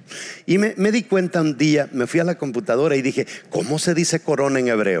asunto. Y me di cuenta un día, me fui a la computadora y dije, ¿cómo se dice corona en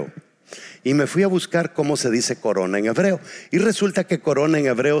hebreo? Y me fui a buscar cómo se dice corona en hebreo. Y resulta que corona en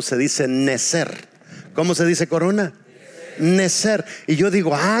hebreo se dice neser. ¿Cómo se dice corona? Neser. Y yo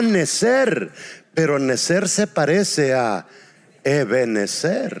digo, neser. Pero neser se parece a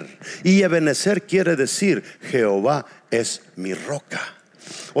Ebenezer. Y Ebenezer quiere decir Jehová es mi roca.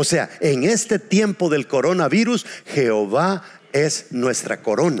 O sea, en este tiempo del coronavirus, Jehová es nuestra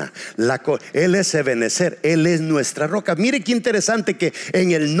corona. Él es Ebenezer, Él es nuestra roca. Mire qué interesante que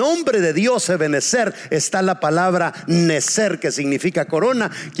en el nombre de Dios Ebenezer está la palabra Nezer, que significa corona,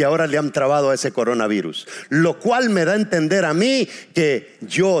 que ahora le han trabado a ese coronavirus. Lo cual me da a entender a mí que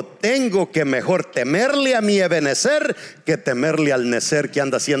yo tengo que mejor temerle a mi Ebenezer que temerle al Nezer que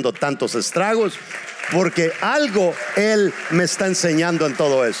anda haciendo tantos estragos, porque algo Él me está enseñando en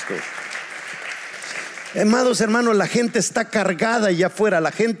todo esto. Amados hermanos, la gente está cargada allá afuera,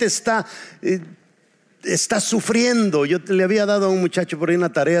 la gente está sufriendo. Yo le había dado a un muchacho por ahí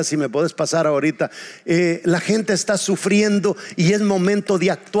una tarea, si me puedes pasar ahorita. La gente está sufriendo y es momento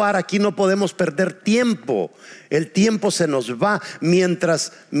de actuar. Aquí no podemos perder tiempo. El tiempo se nos va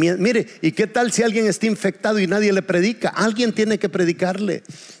mire, ¿y qué tal si alguien está infectado y nadie le predica? Alguien tiene que predicarle.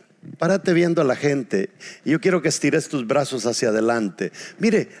 Párate viendo a la gente. Yo quiero que estires tus brazos hacia adelante.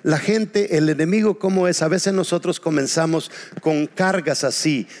 Mire, la gente, el enemigo, ¿cómo es? A veces nosotros comenzamos con cargas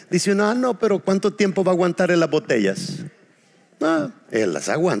así. Dice uno, no, pero ¿cuánto tiempo va a aguantar en las botellas? Él las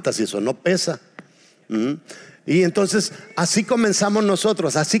aguanta si eso no pesa. Y entonces así comenzamos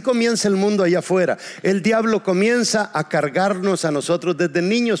nosotros, así comienza el mundo allá afuera. El diablo comienza a cargarnos a nosotros desde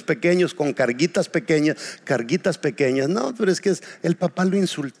niños pequeños con carguitas pequeñas. No, pero es que el papá lo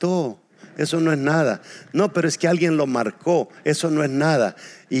insultó, eso no es nada. No, pero es que alguien lo marcó, eso no es nada.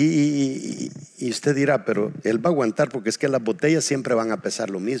 Y usted dirá, pero él va a aguantar porque es que las botellas siempre van a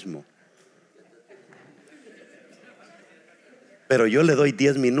pesar lo mismo. Pero yo le doy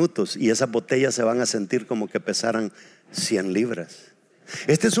 10 minutos y esas botellas se van a sentir como que pesaran 100 libras.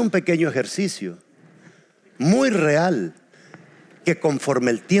 Este es un pequeño ejercicio muy real, que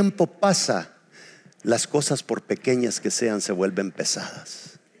conforme el tiempo pasa, las cosas por pequeñas que sean se vuelven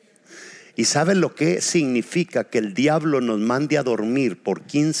pesadas. ¿Y sabe lo que significa que el diablo nos mande a dormir por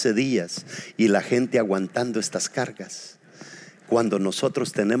 15 días y la gente aguantando estas cargas? Cuando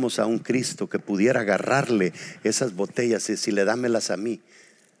nosotros tenemos a un Cristo que pudiera agarrarle esas botellas y decirle, dámelas a mí,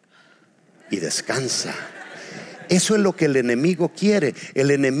 y descansa. Eso es lo que el enemigo quiere.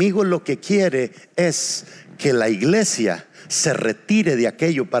 El enemigo lo que quiere es que la iglesia se retire de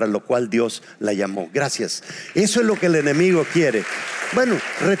aquello para lo cual Dios la llamó. Gracias. Eso es lo que el enemigo quiere. Bueno,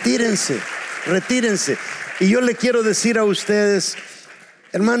 retírense. Y yo le quiero decir a ustedes,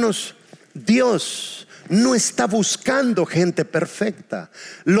 hermanos, Dios no está buscando gente perfecta.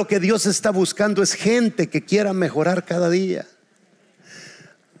 Lo que Dios está buscando es gente que quiera mejorar cada día.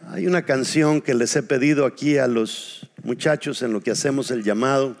 Hay una canción que les he pedido aquí a los muchachos en lo que hacemos el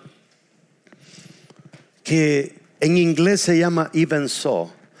llamado, que en inglés se llama Even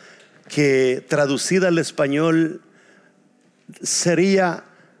So, que traducida al español sería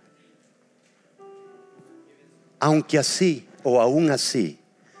aunque así o aún así.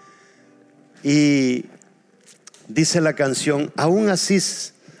 Y dice la canción, aún así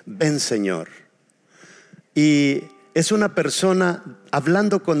ven Señor. Y es una persona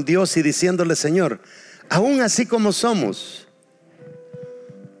hablando con Dios y diciéndole, Señor, aún así como somos,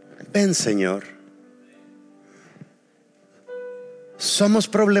 ven Señor. Somos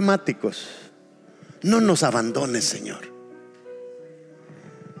problemáticos, no nos abandones Señor.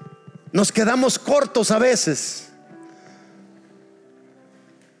 Nos quedamos cortos a veces.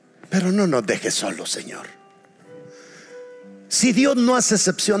 Pero no nos dejes solos, Señor. Si Dios no hace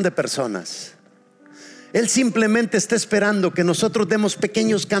excepción de personas, Él simplemente está esperando que nosotros demos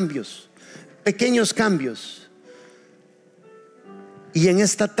pequeños cambios. Pequeños cambios. Y en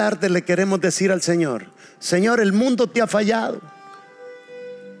esta tarde le queremos decir al Señor: Señor, el mundo te ha fallado.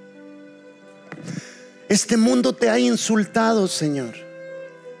 Este mundo te ha insultado, Señor.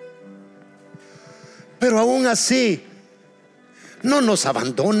 Pero aún así, no nos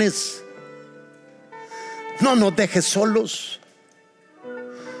abandones. No nos dejes solos.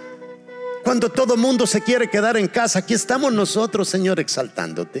 Cuando todo mundo se quiere quedar en casa, aquí estamos nosotros, Señor,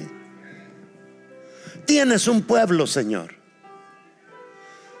 exaltándote. Tienes un pueblo, Señor.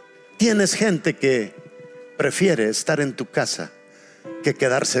 Tienes gente que prefiere estar en tu casa que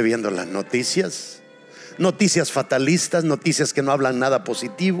quedarse viendo las noticias. Noticias fatalistas, noticias que no hablan nada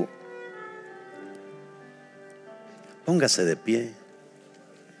positivo. Póngase de pie.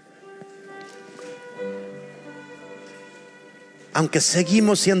 Aunque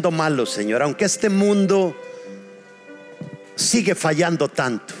seguimos siendo malos, Señor, aunque este mundo sigue fallando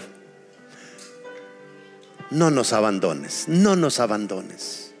tanto, no nos abandones, no nos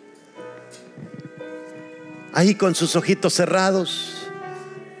abandones. Ahí con sus ojitos cerrados,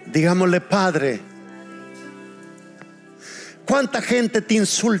 digámosle: Padre, ¿cuánta gente te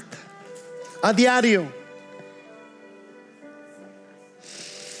insulta a diario?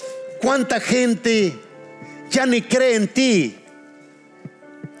 ¿Cuánta gente ya ni cree en ti?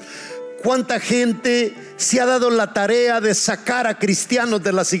 ¿Cuánta gente se ha dado la tarea de sacar a cristianos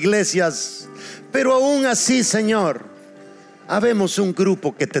de las iglesias? Pero aún así, Señor, habemos un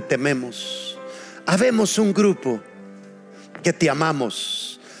grupo que te tememos. Habemos un grupo que te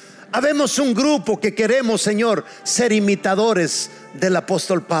amamos. Habemos un grupo que queremos, Señor, ser imitadores del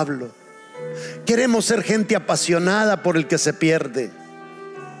apóstol Pablo. Queremos ser gente apasionada por el que se pierde.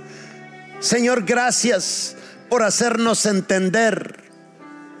 Señor, gracias por hacernos entender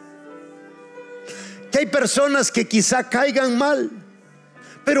que hay personas que quizá caigan mal,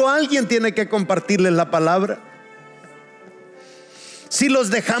 pero alguien tiene que compartirles la palabra. Si los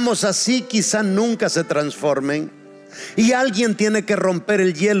dejamos así, quizá nunca se transformen, y alguien tiene que romper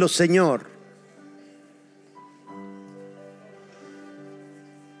el hielo, Señor.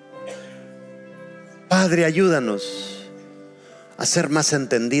 Padre, ayúdanos a ser más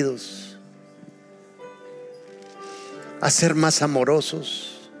entendidos, a ser más amorosos,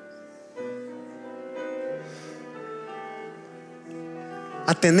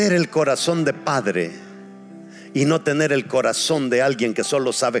 a tener el corazón de padre y no tener el corazón de alguien que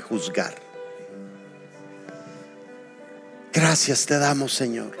solo sabe juzgar. Gracias te damos,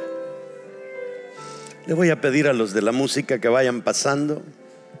 Señor. Le voy a pedir a los de la música que vayan pasando.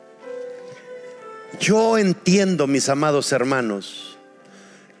 Yo entiendo, mis amados hermanos,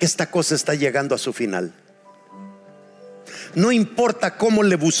 que esta cosa está llegando a su final. No importa cómo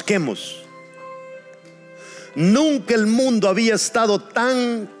le busquemos. Nunca el mundo había estado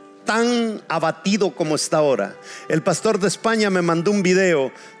tan abatido como está ahora. El pastor de España me mandó un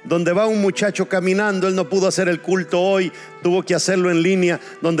video donde va un muchacho caminando. Él no pudo hacer el culto hoy, tuvo que hacerlo en línea.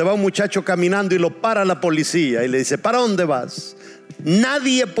 Donde va un muchacho caminando y lo para la policía y le dice: ¿para dónde vas?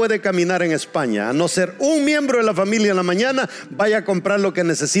 Nadie puede caminar en España, a no ser un miembro de la familia en la mañana vaya a comprar lo que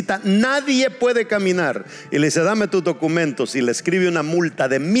necesita. Nadie puede caminar. Y le dice: dame tus documentos. Y le escribe una multa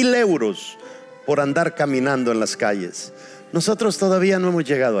de 1,000 euros por andar caminando en las calles. Nosotros todavía no hemos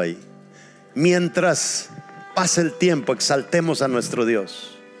llegado ahí. Mientras pase el tiempo, exaltemos a nuestro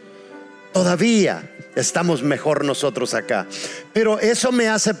Dios. Todavía estamos mejor nosotros acá. Pero eso me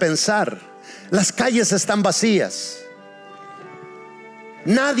hace pensar: las calles están vacías.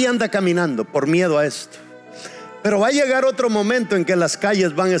 Nadie anda caminando por miedo a esto. Pero va a llegar otro momento en que las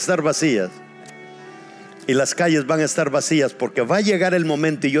calles van a estar vacías. Y las calles van a estar vacías porque va a llegar el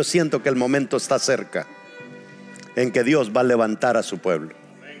momento, y yo siento que el momento está cerca, en que Dios va a levantar a su pueblo.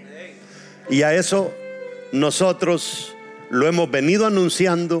 Y a eso nosotros lo hemos venido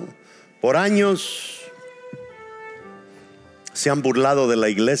anunciando por años. Se han burlado de la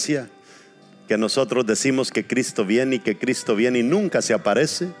iglesia, que nosotros decimos que Cristo viene y nunca se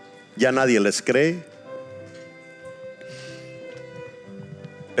aparece. Ya nadie les cree.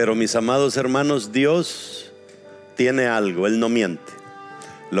 Pero mis amados hermanos, Dios tiene algo, Él no miente.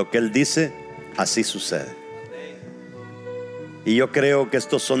 Lo que Él dice, así sucede. Y yo creo que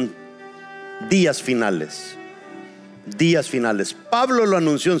estos son días finales. Días finales. Pablo lo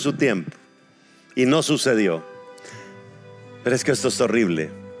anunció en su tiempo y no sucedió. Pero es que esto es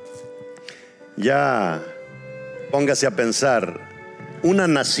horrible. Ya póngase a pensar una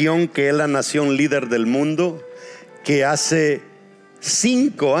nación que es la nación líder del mundo, que hace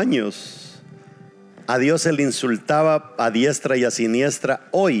 5 años a Dios se le insultaba a diestra y a siniestra.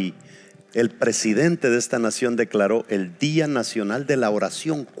 Hoy el presidente de esta nación declaró el Día Nacional de la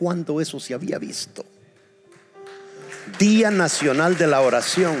Oración. ¿Cuándo eso se había visto? Día Nacional de la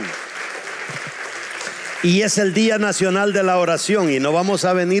Oración. Y es el Día Nacional de la Oración, y no vamos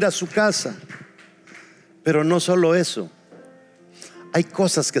a venir a su casa. Pero no solo eso, hay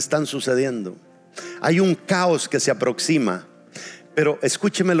cosas que están sucediendo. Hay un caos que se aproxima. Pero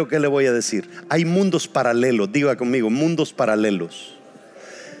escúcheme lo que le voy a decir. Hay mundos paralelos, diga conmigo, mundos paralelos.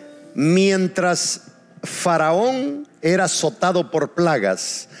 Mientras Faraón era azotado por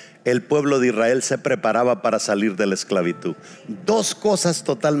plagas, el pueblo de Israel se preparaba para salir de la esclavitud. Dos cosas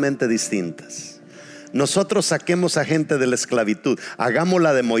totalmente distintas. Nosotros saquemos a gente de la esclavitud, hagamos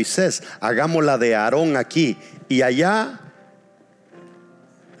la de Moisés, hagamos la de Aarón aquí, y allá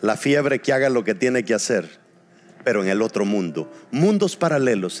la fiebre que haga lo que tiene que hacer. Pero en el otro mundo, mundos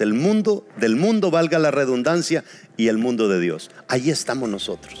paralelos, el mundo del mundo, valga la redundancia, y el mundo de Dios. Ahí estamos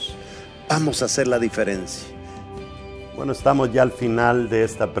nosotros. Vamos a hacer la diferencia. Bueno, estamos ya al final de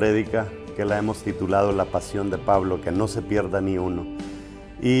esta prédica que la hemos titulado La Pasión de Pablo, que no se pierda ni uno.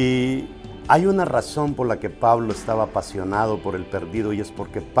 Y hay una razón por la que Pablo estaba apasionado por el perdido, y es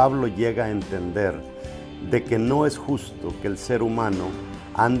porque Pablo llega a entender de que no es justo que el ser humano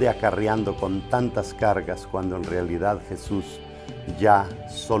ande acarreando con tantas cargas cuando en realidad Jesús ya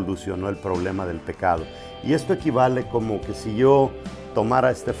solucionó el problema del pecado. Y esto equivale como que si yo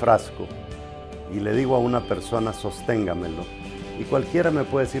tomara este frasco y le digo a una persona, sosténgamelo, y cualquiera me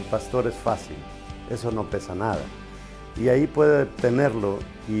puede decir, pastor, es fácil, eso no pesa nada, y ahí puede tenerlo,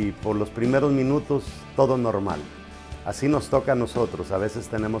 y por los primeros minutos todo normal. Así nos toca a nosotros. A veces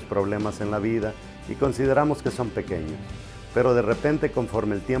tenemos problemas en la vida y consideramos que son pequeños, pero de repente,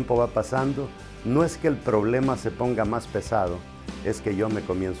 conforme el tiempo va pasando, no es que el problema se ponga más pesado, es que yo me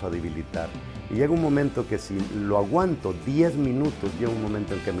comienzo a debilitar. Y llega un momento que si lo aguanto 10 minutos, llega un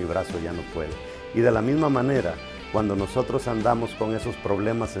momento en que mi brazo ya no puede. Y de la misma manera, cuando nosotros andamos con esos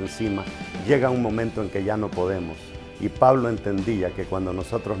problemas encima, llega un momento en que ya no podemos. Y Pablo entendía que cuando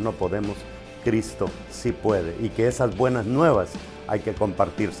nosotros no podemos, Cristo sí puede. Y que esas buenas nuevas hay que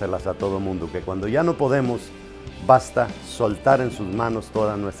compartírselas a todo mundo. Que cuando ya no podemos, basta soltar en sus manos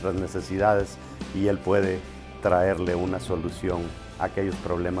todas nuestras necesidades y Él puede traerle una solución a aquellos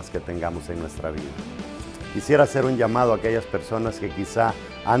problemas que tengamos en nuestra vida. Quisiera hacer un llamado a aquellas personas que quizá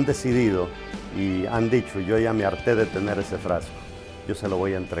han decidido y han dicho, yo ya me harté de tener ese frasco. Yo se lo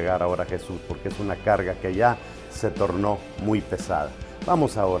voy a entregar ahora a Jesús, porque es una carga que ya se tornó muy pesada.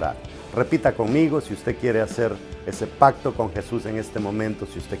 Vamos a orar. Repita conmigo, si usted quiere hacer ese pacto con Jesús en este momento,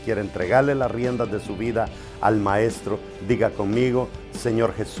 si usted quiere entregarle las riendas de su vida al Maestro, diga conmigo,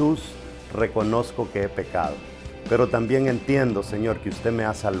 Señor Jesús, reconozco que he pecado, pero también entiendo, Señor, que usted me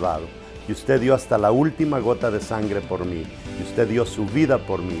ha salvado, y usted dio hasta la última gota de sangre por mí, y usted dio su vida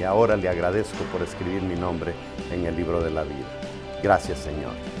por mí. Ahora le agradezco por escribir mi nombre en el libro de la vida. Gracias,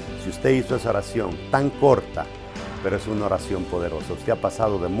 Señor. Si usted hizo esa oración tan corta, pero es una oración poderosa, usted ha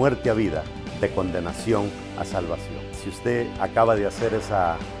pasado de muerte a vida, de condenación a salvación. Si usted acaba de hacer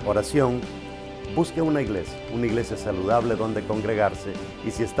esa oración, busque una iglesia saludable donde congregarse,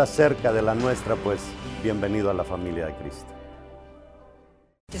 y si está cerca de la nuestra, pues bienvenido a la familia de Cristo.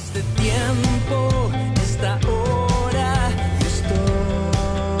 Este tiempo está